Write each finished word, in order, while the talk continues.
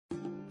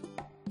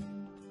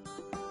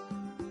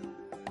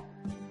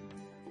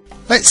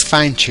Let's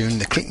fine-tune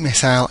the Click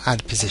Missile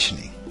ad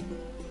positioning.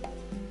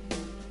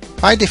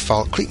 By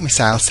default, Click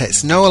Missile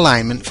sets no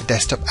alignment for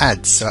desktop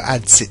ads, so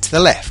ads sit to the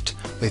left,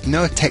 with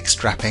no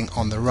text wrapping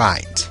on the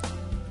right.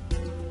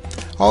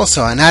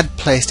 Also, an ad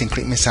placed in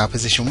Click Missile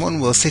position 1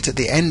 will sit at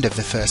the end of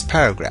the first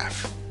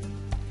paragraph.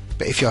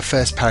 But if your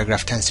first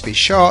paragraph tends to be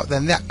short,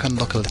 then that can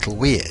look a little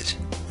weird.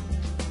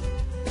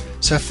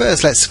 So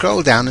first, let's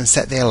scroll down and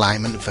set the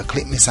alignment for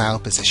Click Missile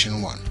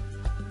position 1.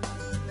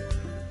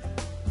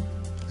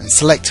 And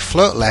select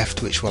Float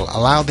Left, which will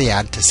allow the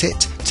ad to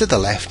sit to the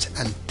left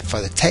and for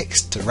the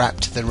text to wrap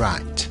to the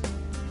right.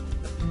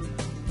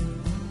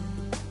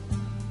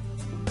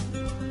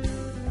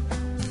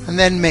 And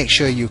then make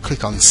sure you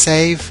click on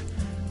Save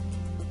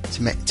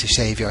to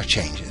save your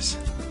changes.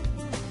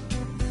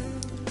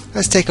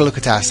 Let's take a look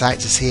at our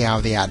site to see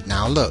how the ad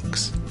now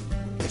looks.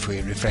 If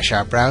we refresh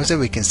our browser,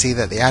 we can see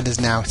that the ad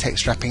is now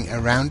text wrapping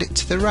around it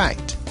to the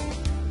right.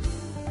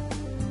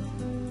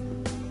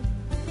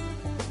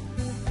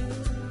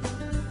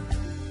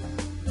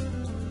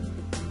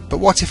 But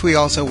what if we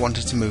also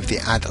wanted to move the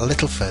ad a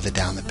little further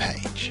down the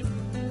page?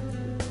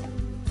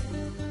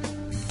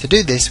 To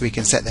do this, we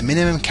can set the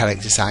minimum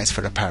character size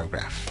for a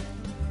paragraph.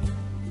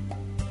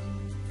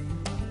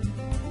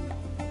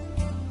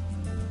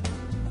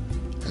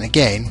 And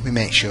again, we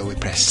make sure we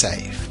press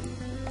Save.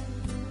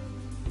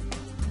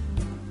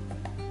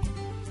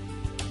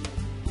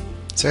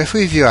 So if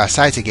we view our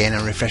site again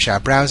and refresh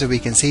our browser, we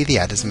can see the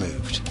ad has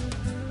moved.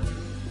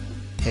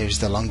 Here is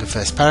the longer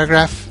first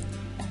paragraph.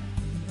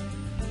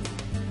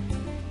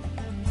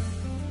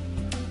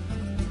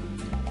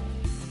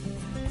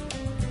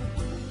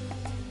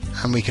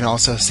 And we can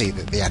also see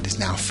that the ad is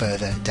now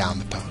further down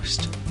the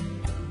post.